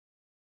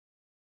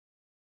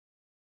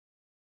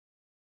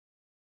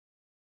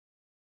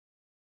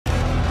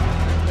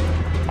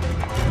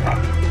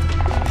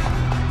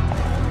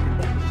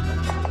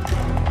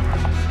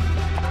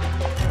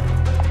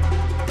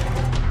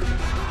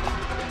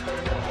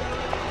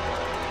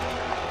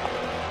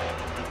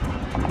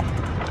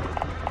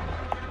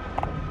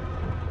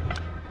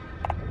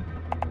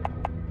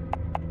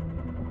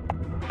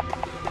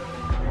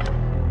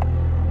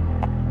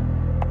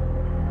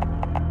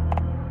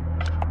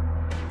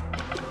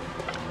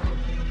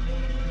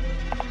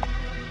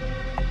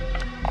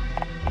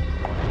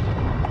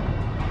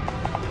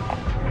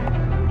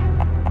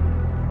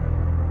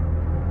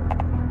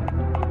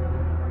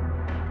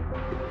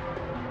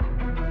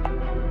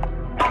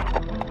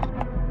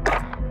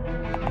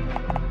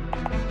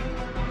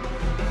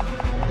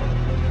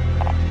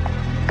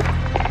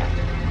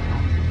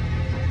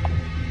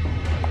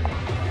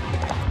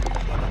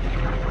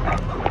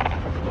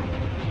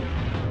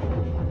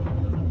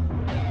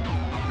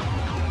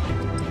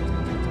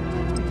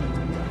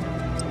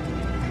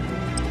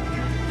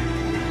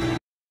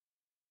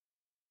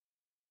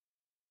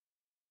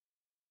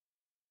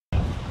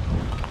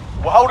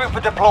We're holding for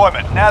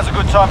deployment. Now's a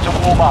good time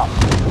to warm up.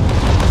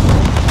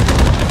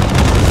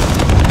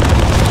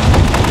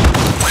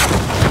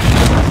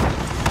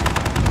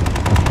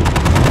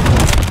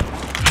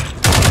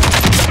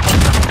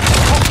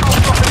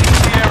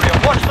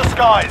 Watch the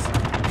skies.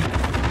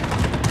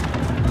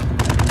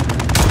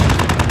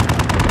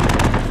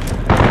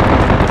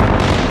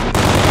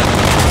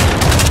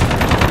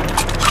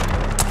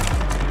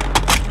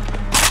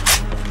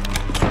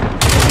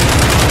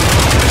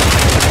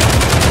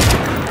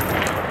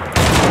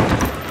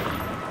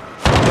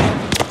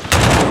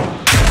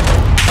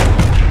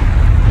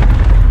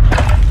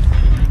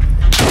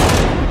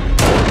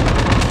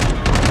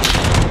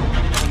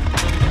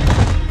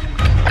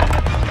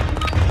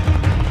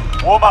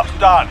 Warm-up's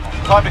done.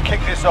 Time to kick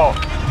this off.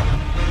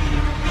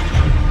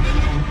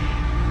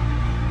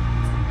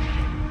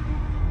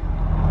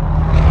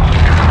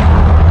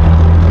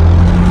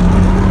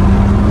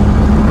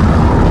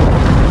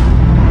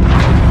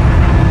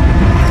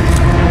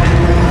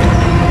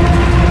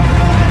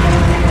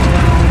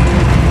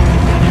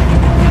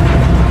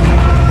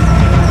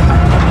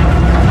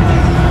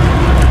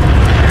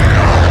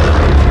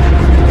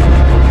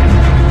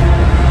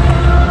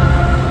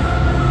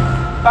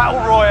 Battle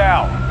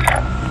Royale.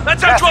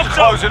 That's our drop zone!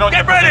 Closing on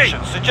Get your ready!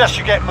 position. Suggest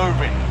you get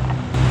moving.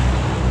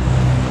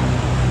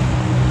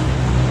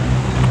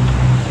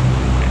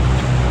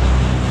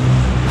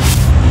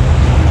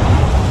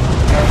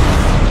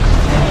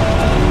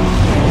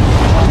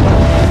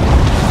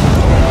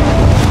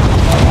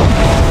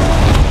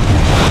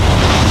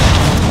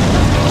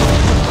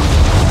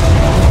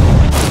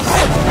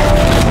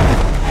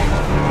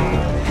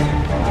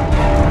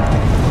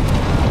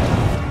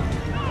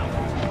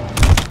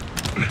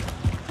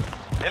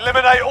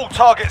 Eliminate all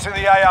targets in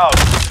the AO.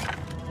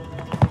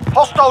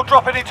 Hostile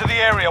dropping into the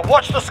area.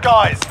 Watch the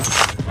skies.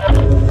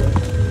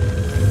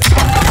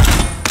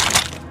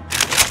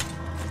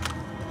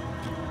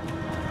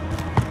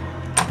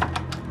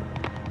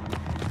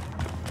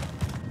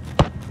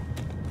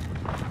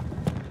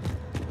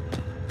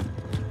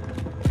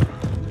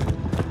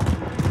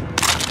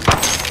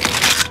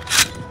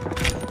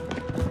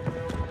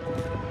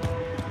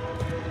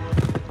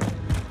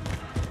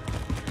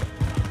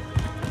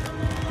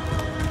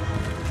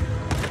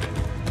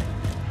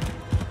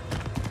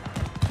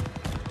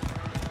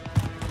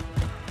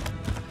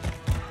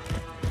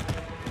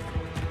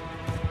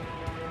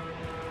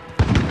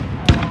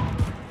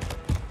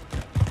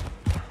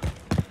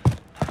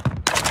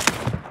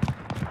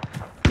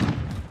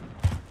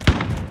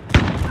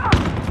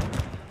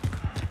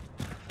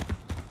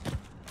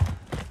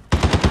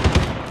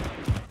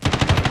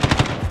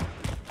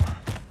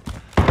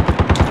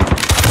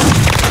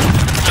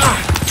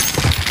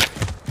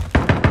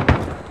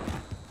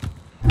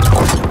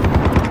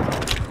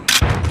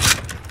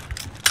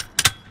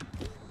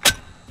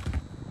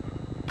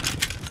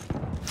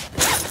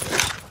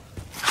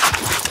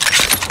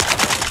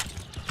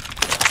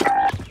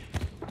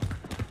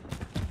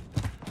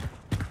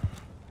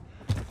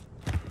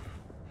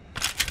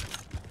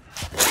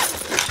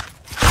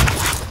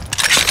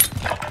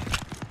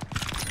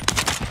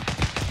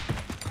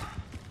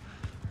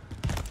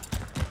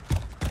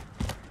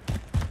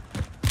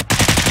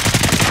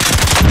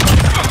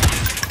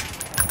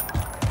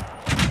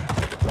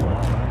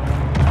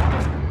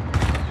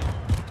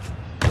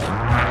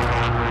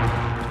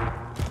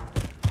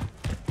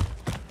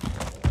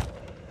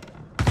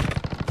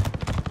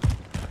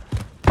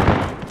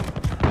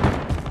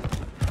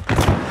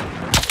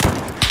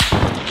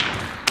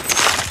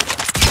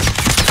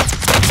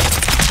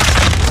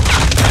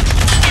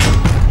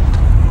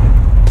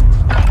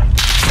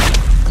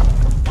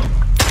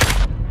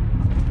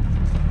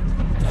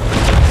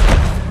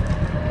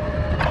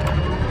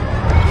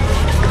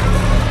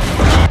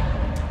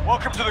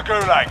 Welcome to the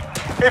Gulag.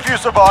 If you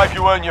survive,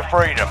 you earn your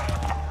freedom.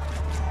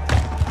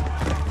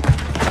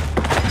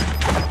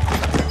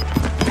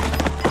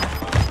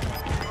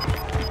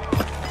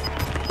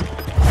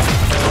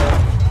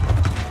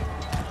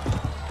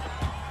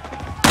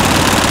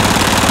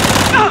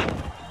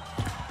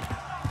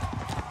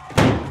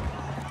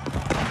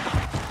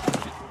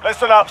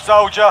 Listen up,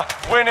 soldier.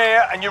 Win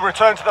here and you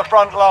return to the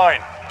front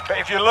line. But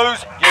if you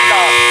lose, you're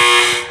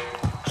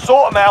done.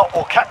 Sort them out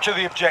or capture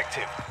the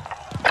objective.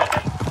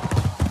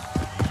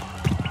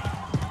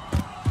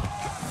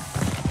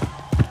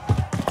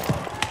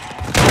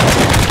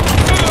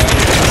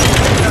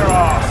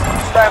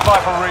 Stand by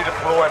for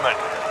redeployment.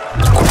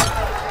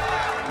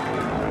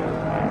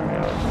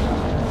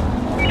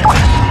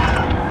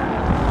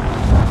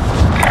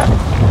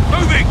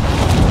 Moving!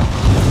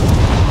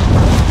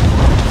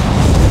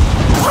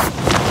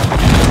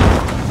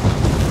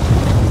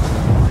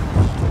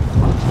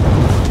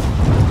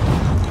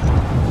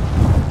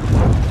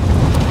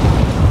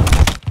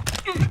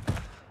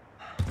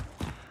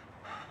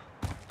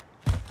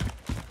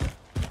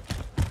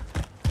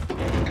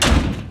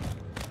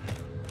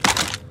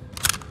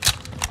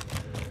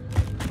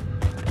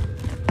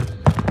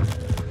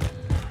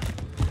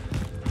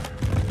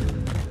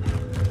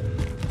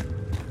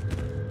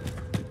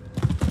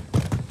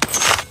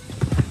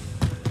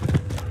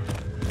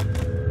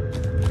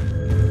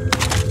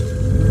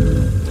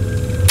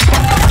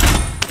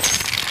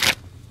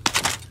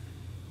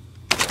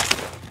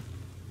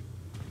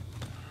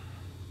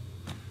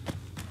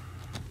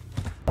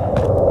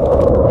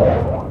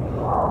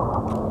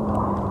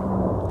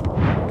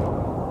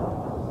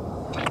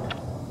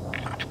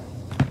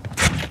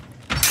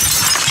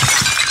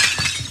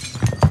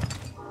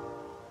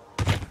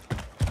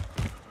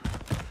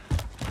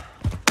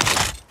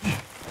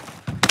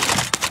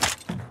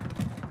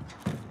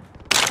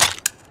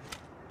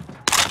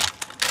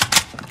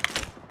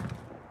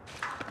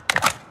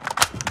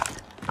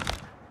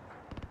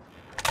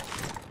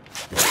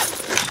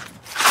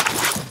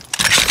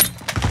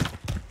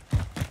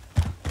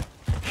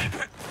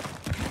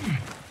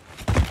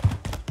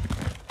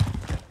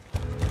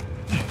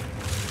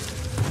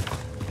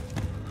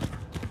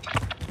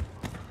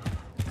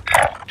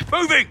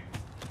 Moving!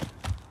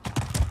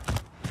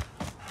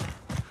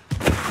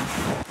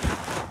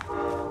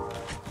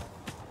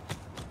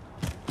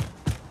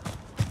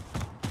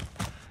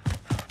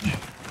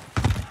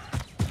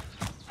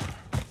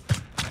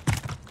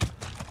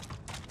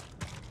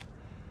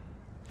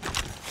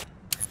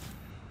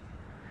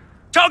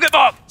 Target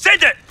mark!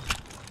 Send it!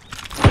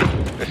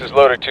 This is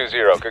Loader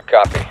 2-0. Good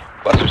copy.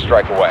 Cluster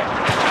strike away.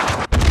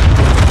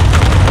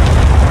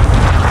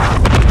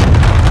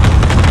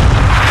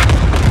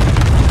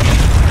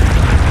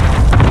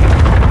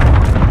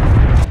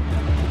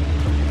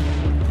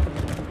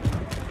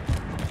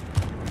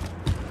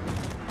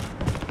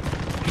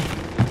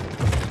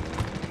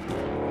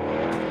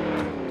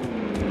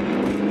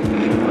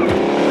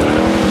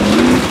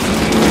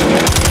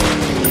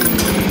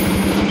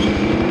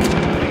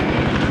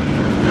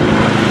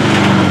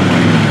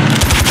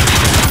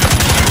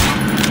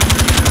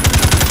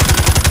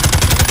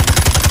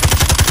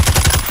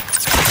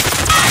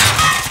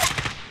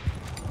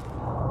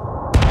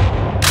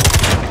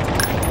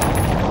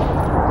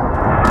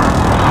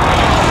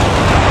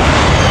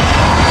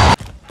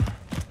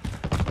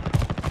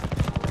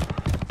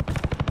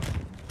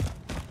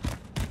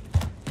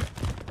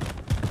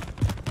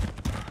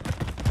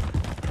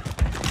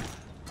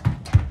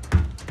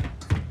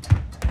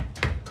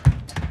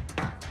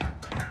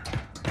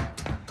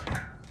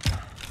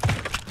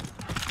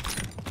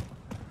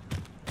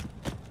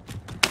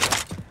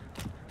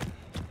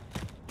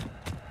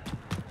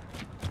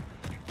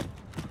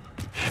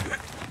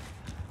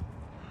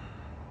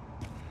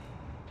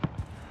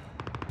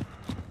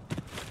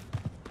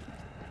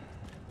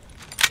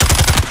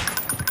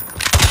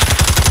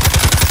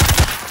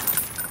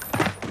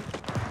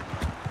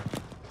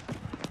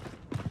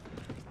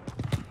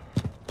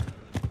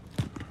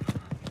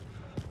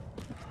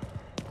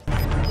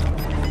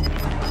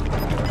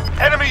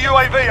 Enemy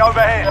UAV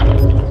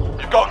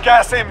overhead. You've got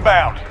gas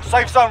inbound.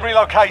 Safe zone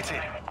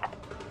relocated.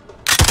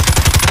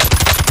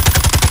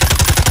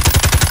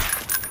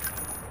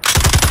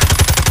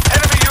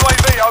 Enemy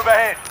UAV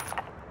overhead.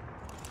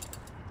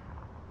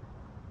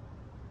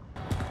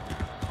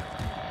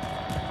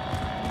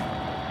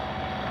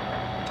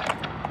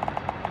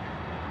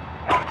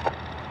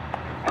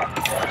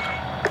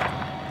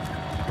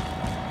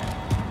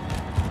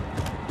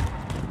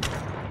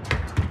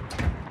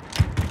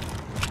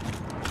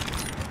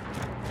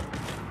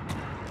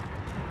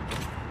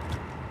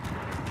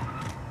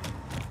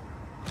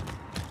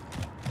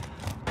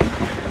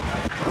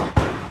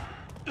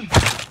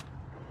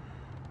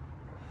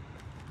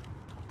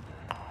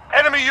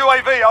 Enemy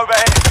UAV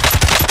overhead.